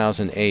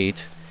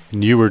 2008.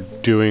 And you were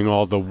doing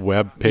all the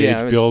web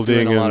page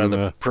building doing a lot and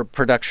of the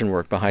production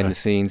work behind the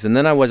scenes. And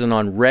then I wasn't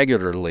on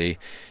regularly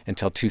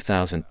until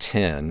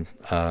 2010,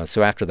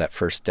 so after that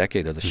first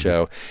decade of the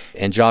show.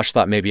 And Josh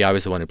thought maybe I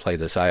was the one who played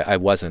this. I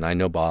wasn't. I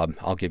know, Bob.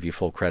 I'll give you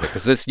full credit.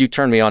 Because you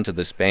turned me on to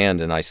this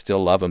band, and I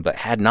still love them, but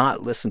had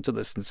not listened to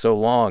this in so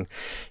long.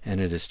 And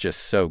it is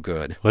just so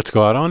good. Let's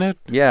go out on it?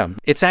 Yeah.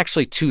 It's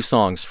actually 2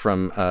 songs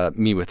from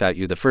Me Without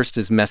You. The first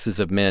is Messes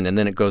of Men, and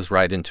then it goes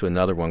right into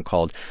another one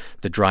called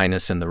The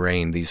Dryness and the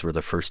Rain. These were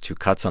the first 2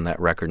 cuts on that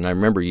record. And I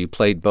remember you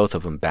played both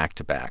of them back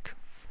to back.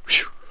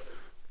 Whew.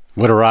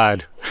 What a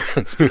ride.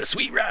 It's been a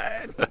sweet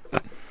ride.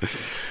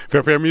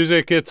 Fair Pair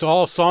Music, it's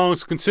All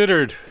Songs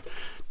Considered.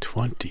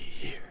 20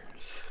 years.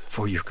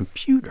 For your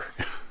computer.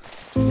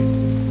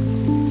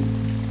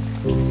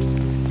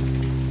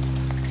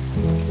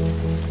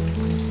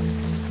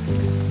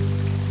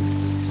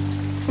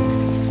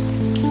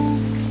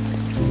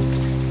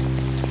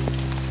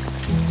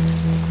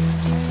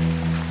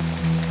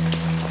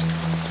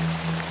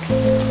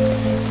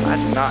 I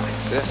do not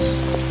exist.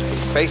 We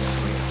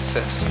faithfully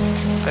insist,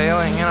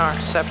 sailing in our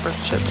separate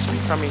ships and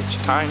from each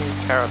tiny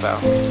caravel,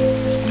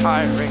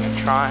 tiring and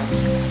trying,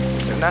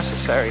 the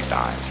necessary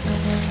time,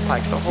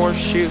 like the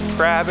horseshoe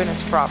crab in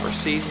its proper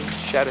season,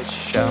 shed its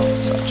shell,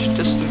 such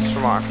distance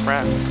from our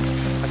friend,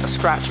 like a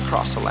scratch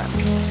across a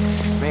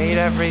lens, made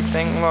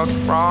everything look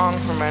wrong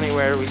from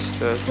anywhere we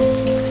stood.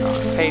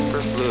 Our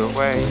paper flew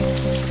away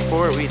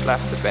before we'd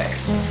left the bay.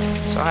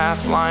 So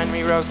half blind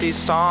we wrote these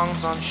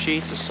songs on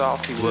sheets of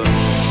salty wood.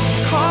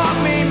 Caught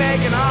me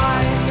making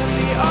eyes at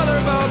the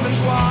other boatman's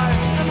wife,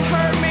 and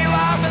heard me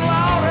laughing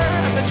louder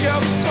at the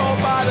jokes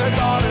told by their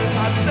daughters.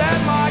 I'd set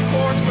my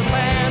course for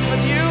land,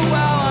 but you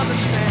well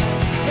understand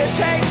it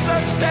takes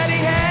a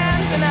steady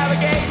hand to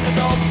navigate the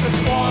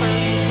Gulf's waters.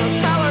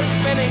 Propellers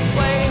spinning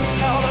planes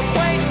held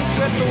acquaintance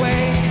with the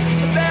waves.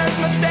 'Cause there's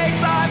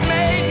mistakes I've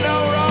made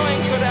no rowing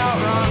could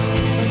outrun.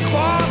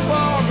 Cloth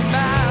on the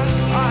mast,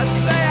 I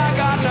say I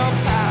got no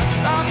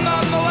past. I'm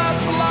nonetheless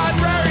a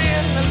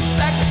librarian and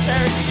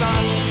secretary's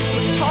son.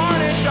 With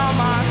tarnish on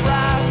my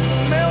brass,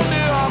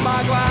 mildew on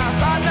my glass.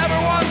 I never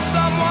want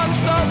someone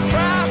so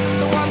crass as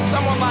to want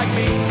someone like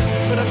me.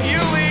 But a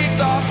few leagues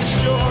off the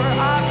shore,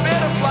 I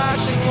bit a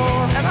flashing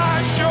lure, and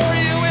I assure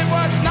you it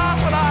was not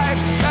what I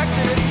expected.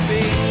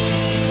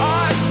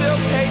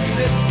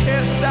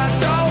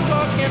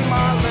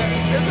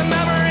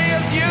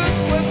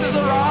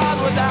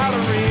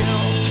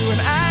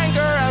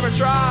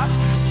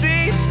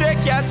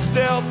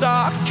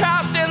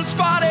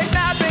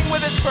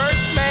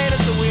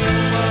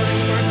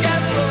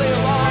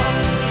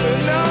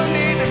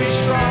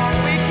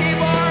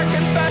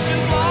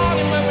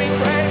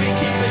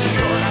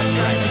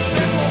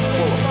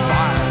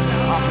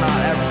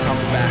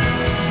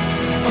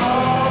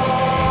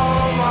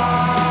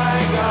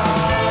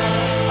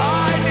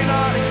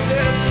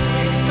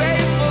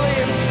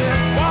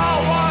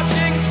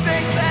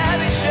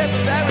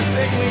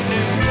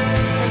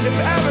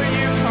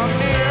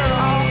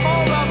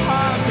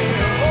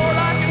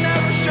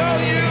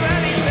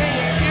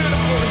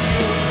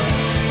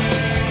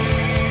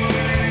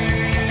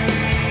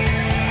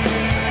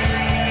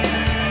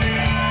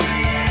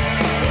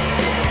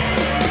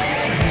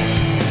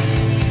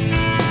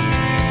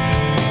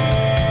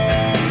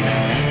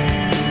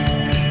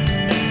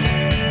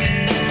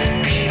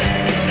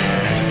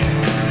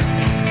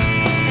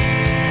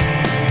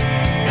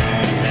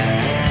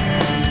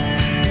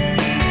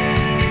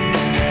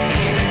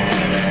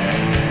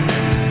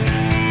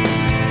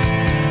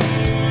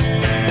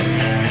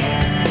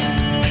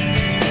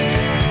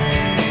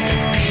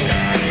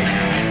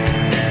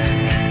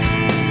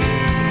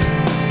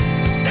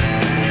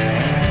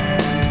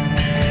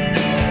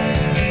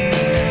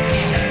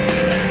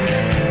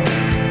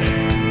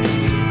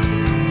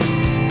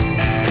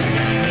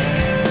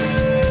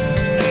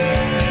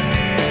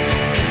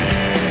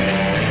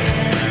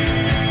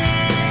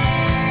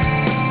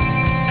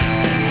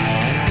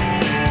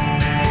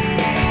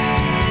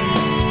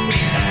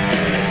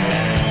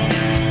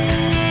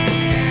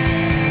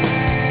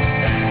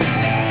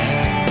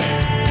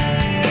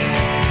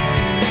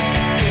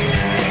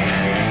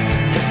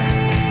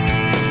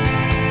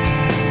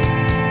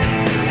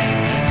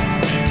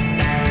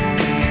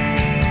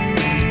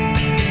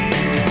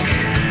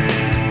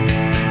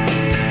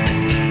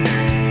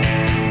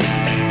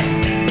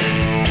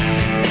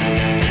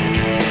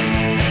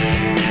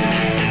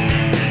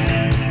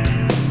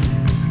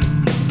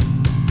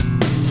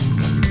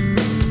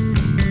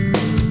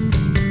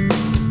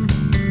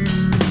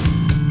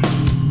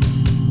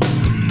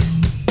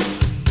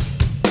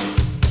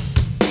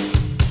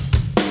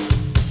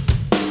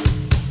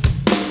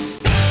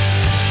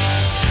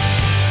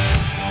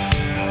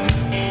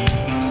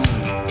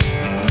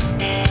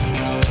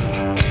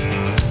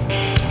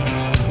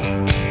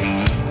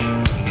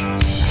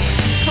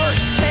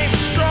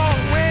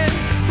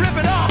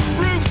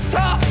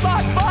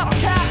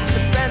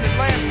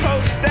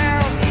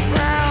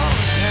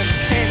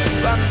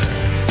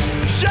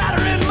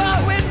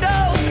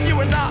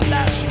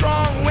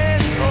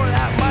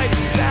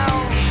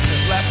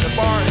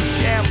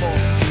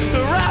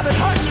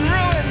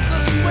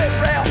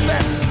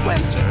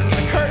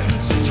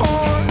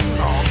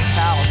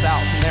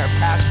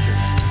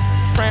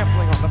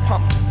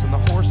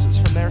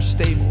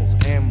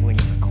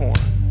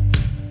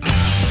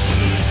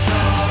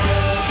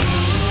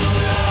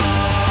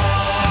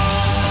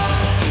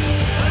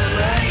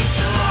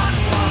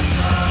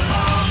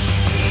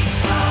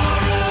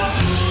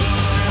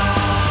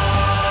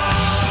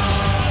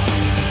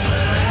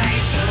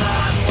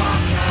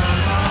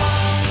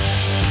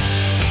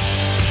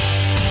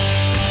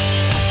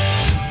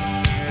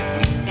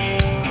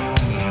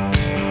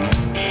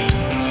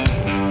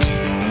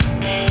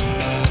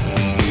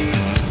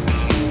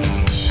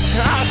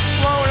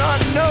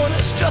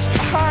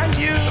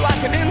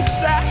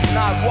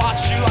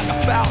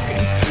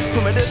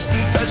 from a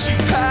distance as you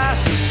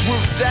pass and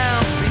swoop down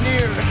to be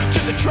near to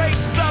the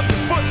traces of the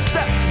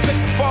footsteps and pick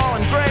the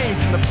fallen grain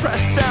from the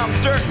pressed down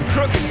dirt and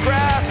crooked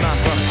grass. And I'm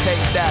gonna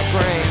take that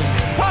grain,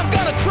 I'm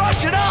gonna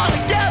crush it all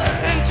together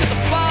into the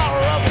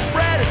flour of a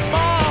bread as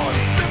small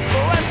and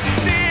simple and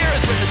sincere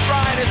as when the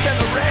dryness and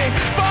the rain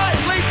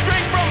finally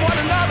drink from one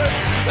another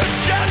the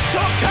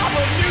gentle cup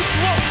of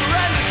mutual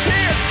surrender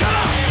tears. Come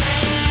on!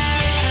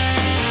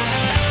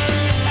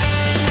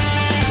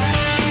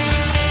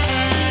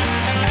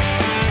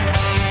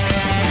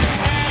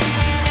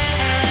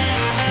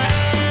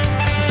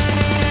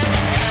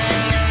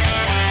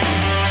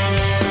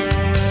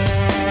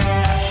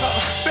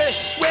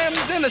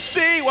 In the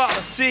sea, while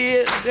the sea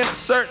is in a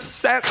certain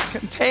sense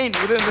contained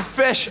within the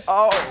fish.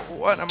 Oh,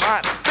 what am I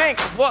to think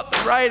of what the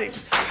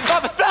writings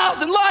of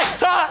 1,000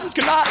 lifetimes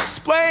cannot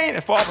explain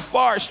if all the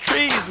forest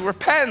trees were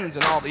pens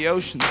and all the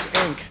ocean's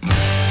ink